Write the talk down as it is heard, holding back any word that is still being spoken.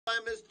Hi,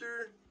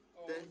 mister.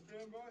 Oh,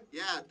 standby?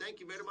 Yeah,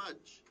 thank you very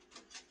much.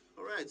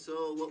 All right,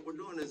 so what we're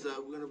doing is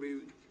we're going to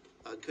be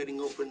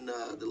cutting open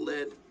the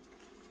lead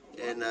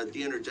and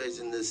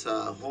de-energizing this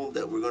home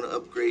that we're going to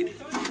upgrade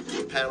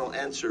the panel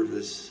and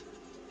service.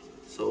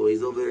 So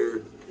he's over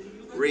there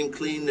ring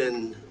clean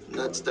and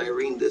not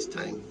styrene this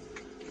time,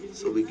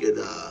 so we could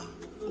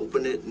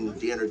open it and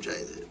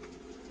de-energize it.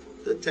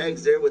 The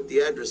tag's there with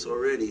the address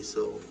already,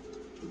 so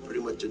we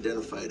pretty much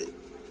identified it.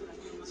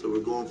 So we're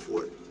going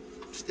for it.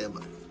 Stand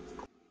by.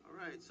 All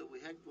right, so we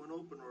hacked one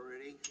open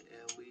already,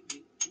 and we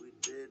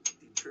did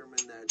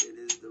determine that it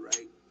is the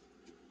right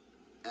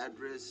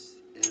address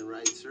and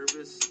right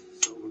service.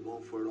 So we're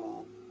going for it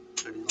all,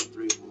 cutting all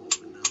three of them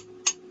open now.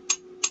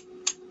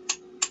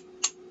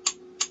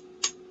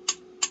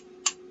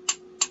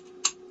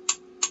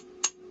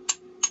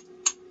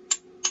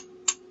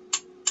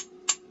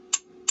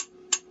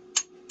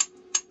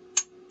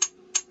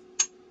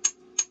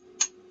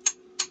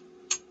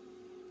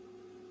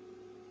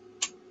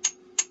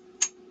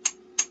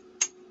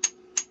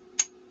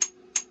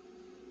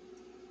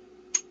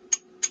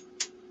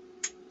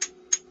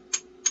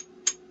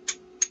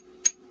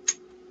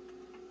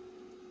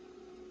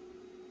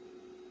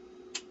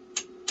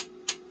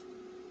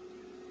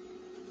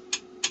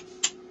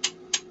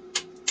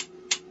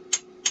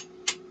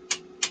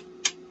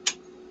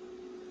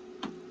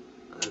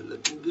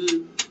 Looking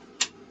good.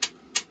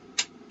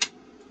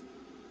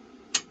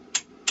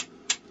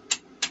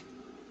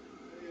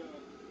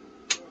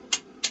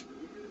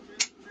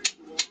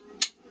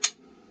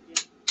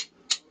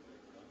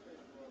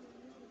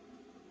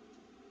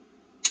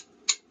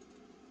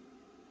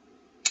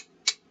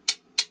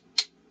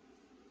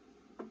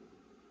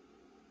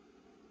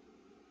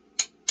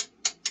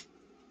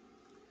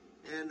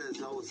 And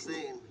as I was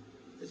saying,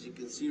 as you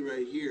can see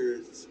right here,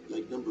 it's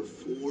like number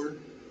 4,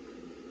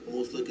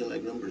 almost looking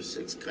like number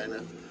 6 kind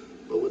of.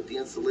 But with the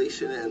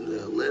insulation and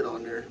the lead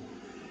on there,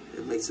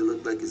 it makes it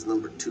look like it's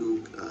number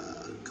 2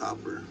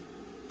 copper.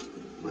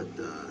 But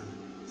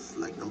it's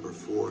like number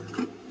 4.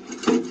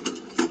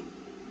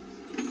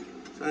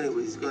 So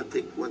anyways, he's going to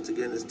take, once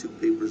again, his 2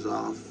 papers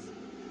off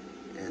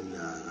and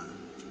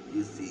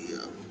use the,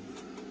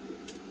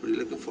 what are you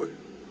looking for?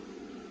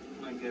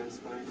 My gas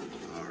line.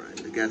 Alright,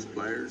 the gas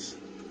pliers.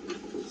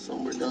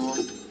 Somewhere down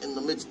in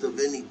the midst of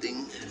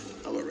anything.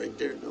 How about right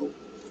there? Nope.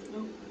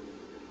 Nope.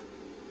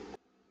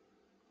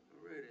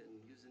 Alright, and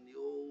using the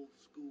old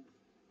school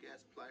gas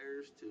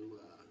pliers to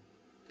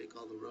take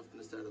all the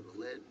roughness out of the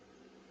lead.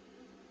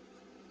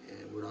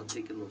 And without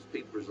taking those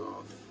papers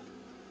off.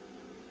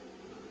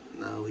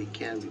 Now he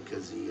can,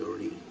 because he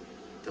already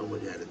done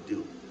what he had to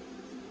do.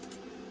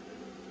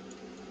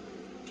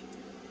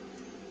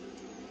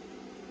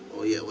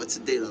 Oh yeah, what's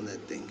the date on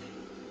that thing?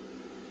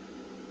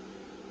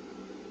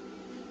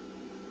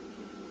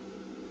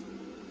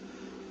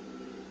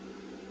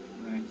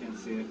 I can't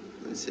see it.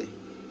 Let's see.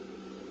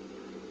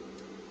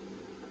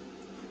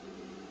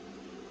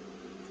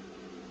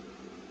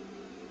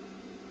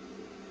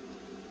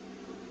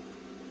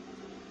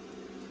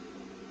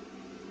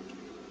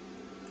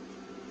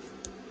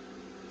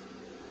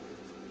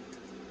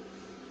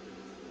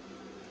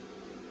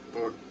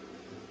 Or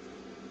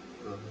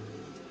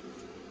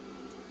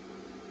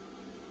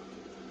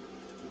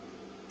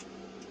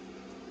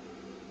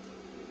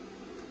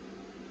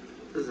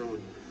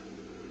doesn't.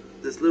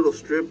 This little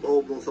strip,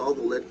 almost all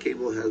the lead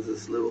cable has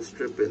this little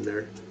strip in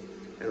there,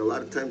 and a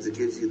lot of times it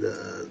gives you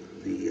the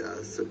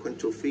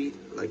sequential feet,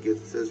 like it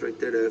says right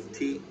there, the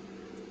FT,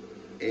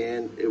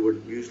 and it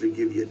would usually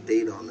give you a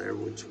date on there,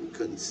 which we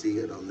couldn't see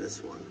it on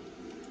this one.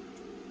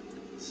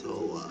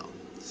 So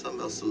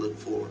something else to look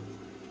for. Alright,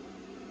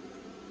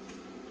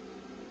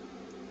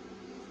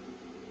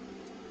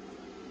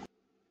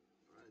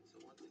 so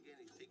once again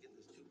he's taking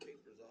these 2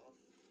 papers off,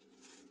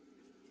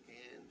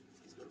 and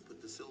he's going to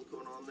put the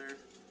silicone on there.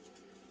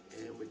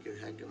 And we could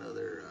hack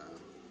another,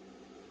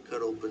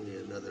 cut open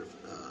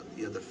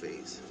the other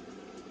phase.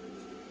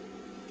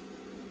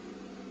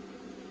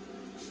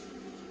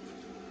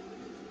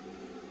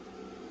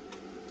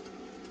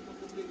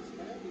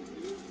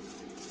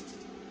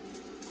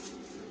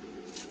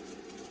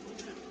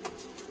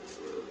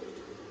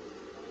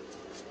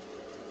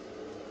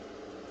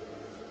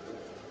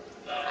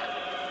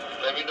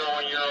 Let me know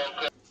when you're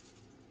okay.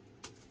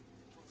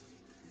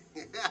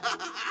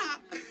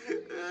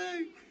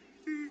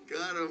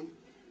 Got him.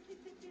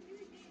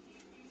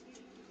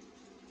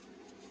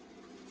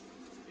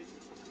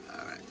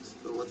 Alright,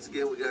 so once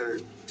again we got our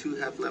 2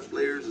 half-lap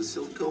layers of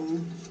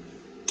silicone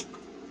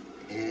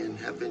and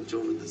 1/2 inch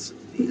over the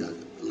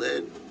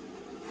lead,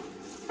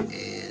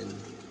 and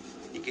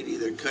you can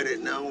either cut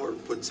it now or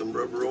put some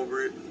rubber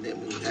over it, and then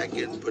we hack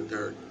it and put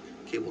our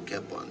cable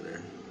cap on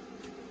there.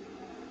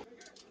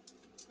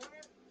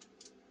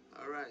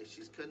 Alright,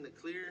 she's cutting it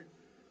clear.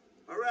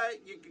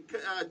 Alright, you can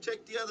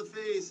check the other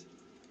phase.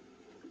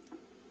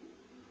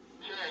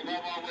 Sure, I'm on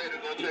my way to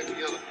go check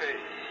the other page.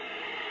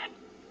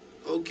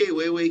 Okay,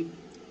 wait.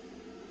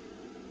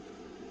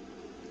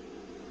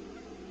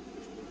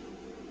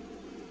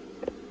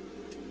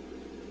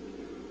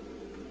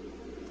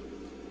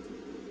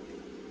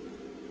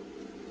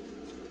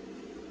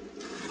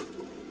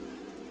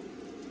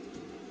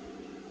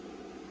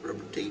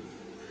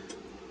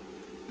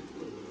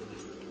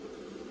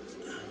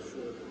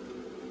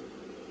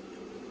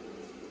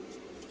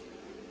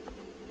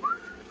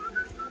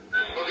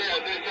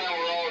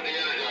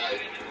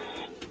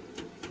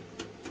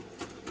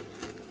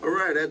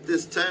 right, at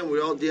this time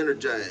we're all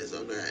de-energized.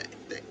 All right,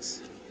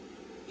 thanks.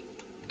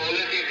 Well,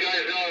 let these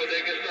guys know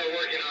they can start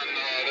working on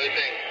their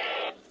thing.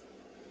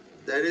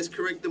 That is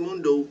correct,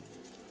 Mundo.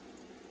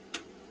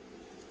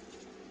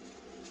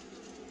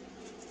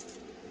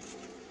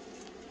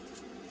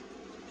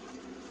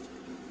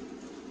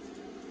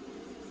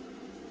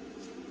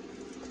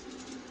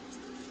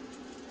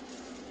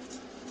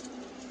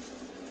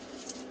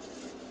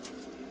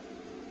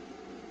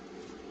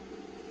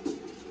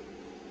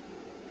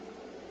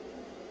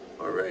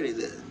 Alrighty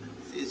then.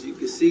 As you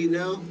can see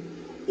now,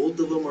 both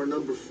of them are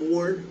number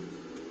 4.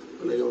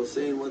 But like I was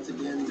saying, once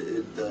again,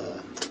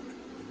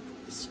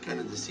 it's kind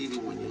of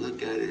deceiving when you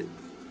look at it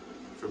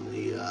from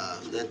the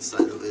LED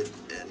side of it,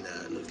 and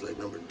it looks like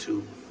number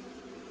 2.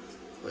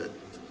 But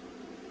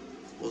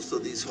most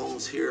of these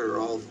homes here are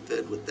all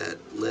fed with that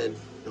LED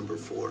number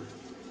 4.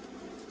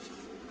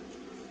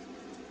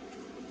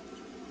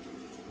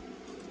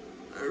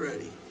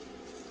 Alrighty.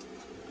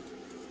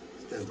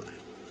 Stand by.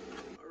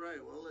 Alright,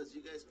 well, as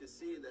you guys can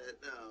see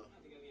that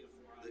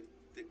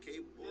the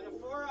cable.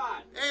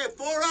 Hey,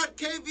 4-aught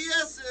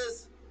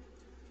KVSs.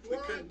 We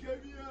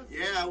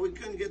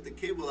couldn't get the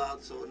cable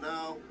out, so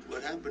now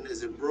what happened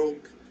is it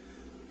broke,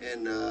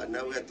 and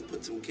now we have to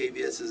put some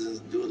KVSs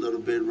and do a little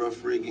bit of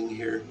rough rigging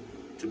here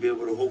to be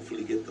able to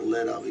hopefully get the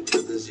lead out,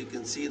 because as you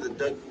can see, the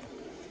duct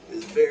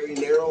is very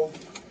narrow,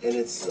 and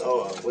it's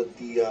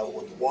with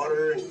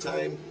water and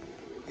time,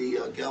 the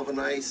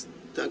galvanized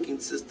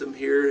ducting system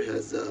here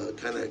has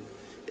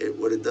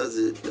what it does,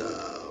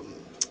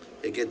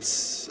 it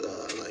gets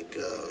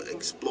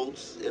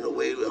explodes in a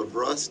way of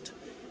rust,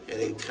 and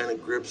it kind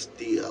of grips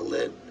the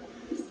lead,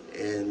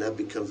 and that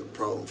becomes a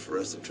problem for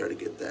us to try to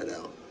get that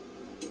out.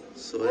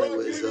 So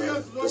anyways,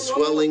 the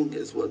swelling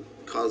is what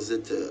causes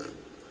it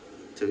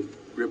to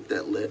grip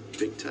that lead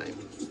big time.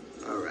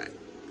 All right.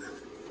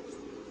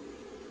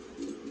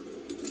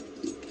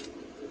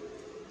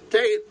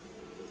 Take it.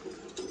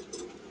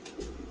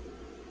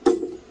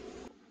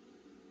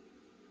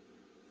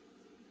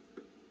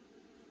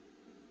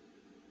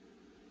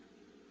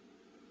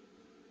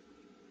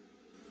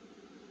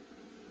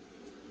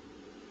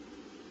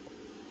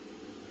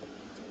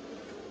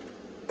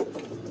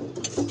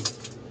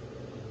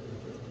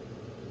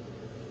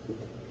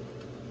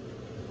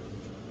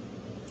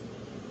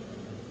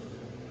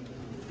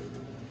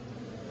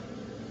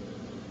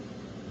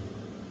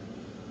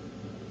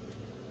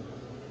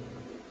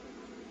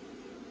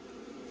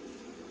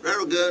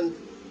 Rattle gun.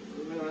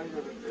 No, I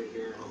have it right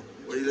here. Oh,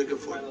 what are you looking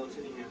for? My little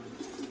tinny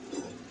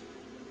hammer.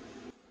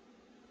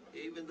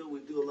 Even though we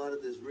do a lot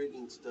of this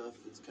rigging stuff,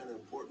 it's kind of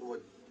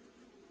important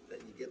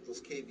that you get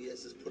those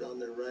KVSs put on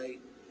there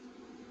right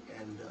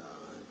and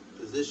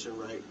position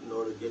right in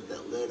order to get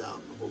that lead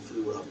out,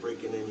 hopefully without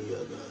breaking any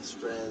of the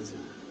strands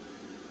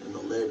and the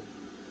lead.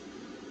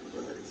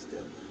 Alrighty,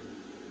 step.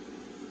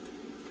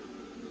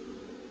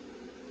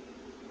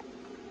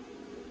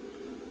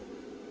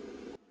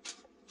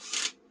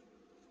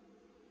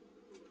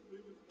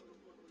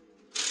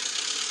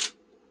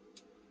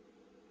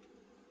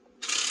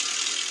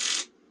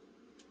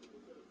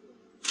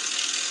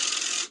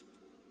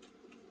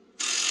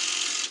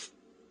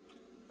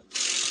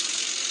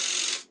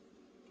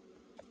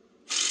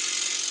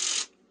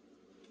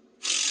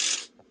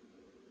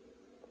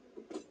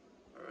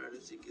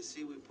 As you can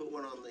see, we put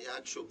one on the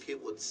actual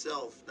cable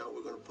itself. Now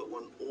we're going to put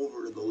one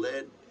over the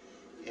lead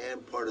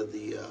and part of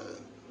the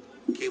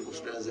cable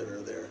strands that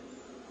are there.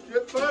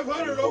 Get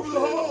 500 over the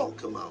It'll all hole.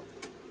 come out.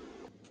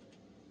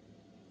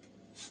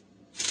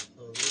 So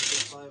there's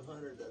the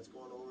 500 that's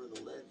going over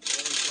the lead and part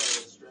of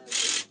the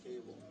strands of the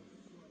cable.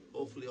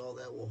 Hopefully all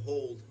that will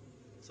hold.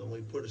 So when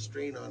we put a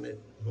strain on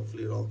it,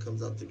 hopefully it all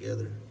comes out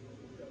together.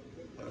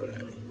 All right.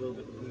 A little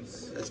bit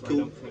loose. That's So I cool.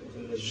 don't put it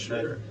in the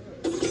Sure.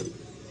 bed.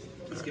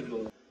 Let's give it a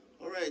little.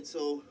 Alright,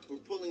 so we're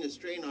pulling a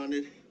strain on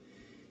it,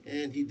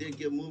 and he did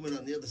get movement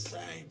on the other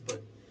side,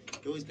 but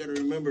you always got to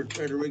remember,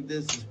 try to rig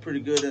this as pretty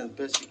good and as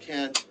best you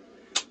can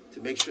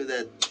to make sure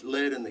that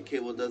lead and the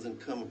cable doesn't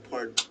come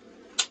apart,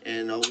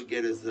 and all we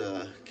get is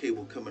the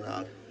cable coming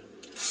out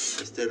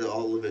instead of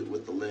all of it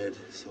with the lead.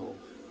 So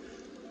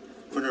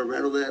I'm going to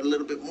rattle that a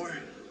little bit more.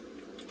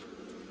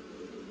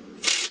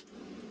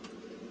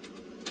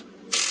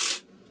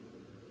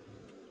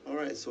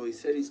 Alright, so he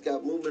said he's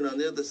got movement on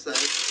the other side.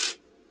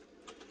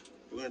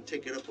 We're going to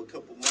take it up a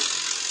couple more,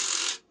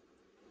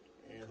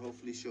 and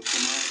hopefully she'll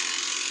come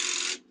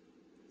out.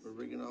 We're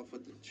rigging off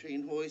with the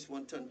chain hoist,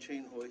 1-ton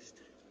chain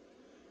hoist.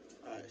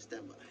 All right,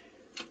 stand by.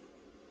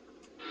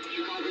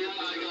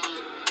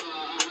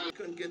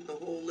 Couldn't get the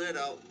whole lead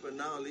out, but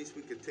now at least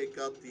we could take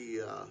out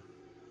the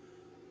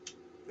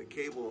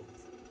cable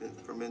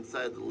from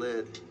inside the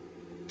lead.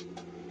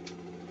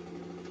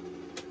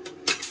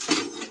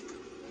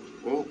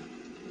 Well,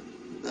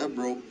 that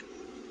broke.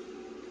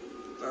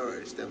 All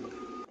right, stand by.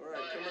 All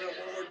right, coming up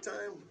one more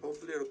time.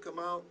 Hopefully it'll come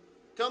out.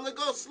 Tell them to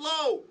go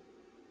slow.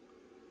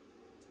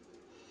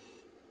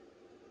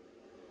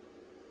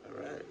 All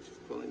right, she's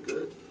pulling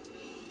good.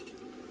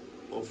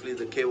 Hopefully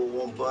the cable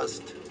won't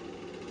bust.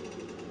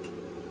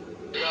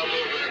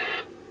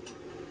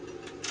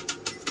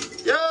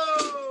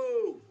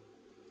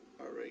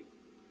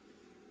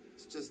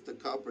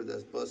 copper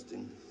that's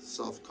busting,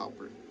 soft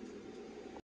copper.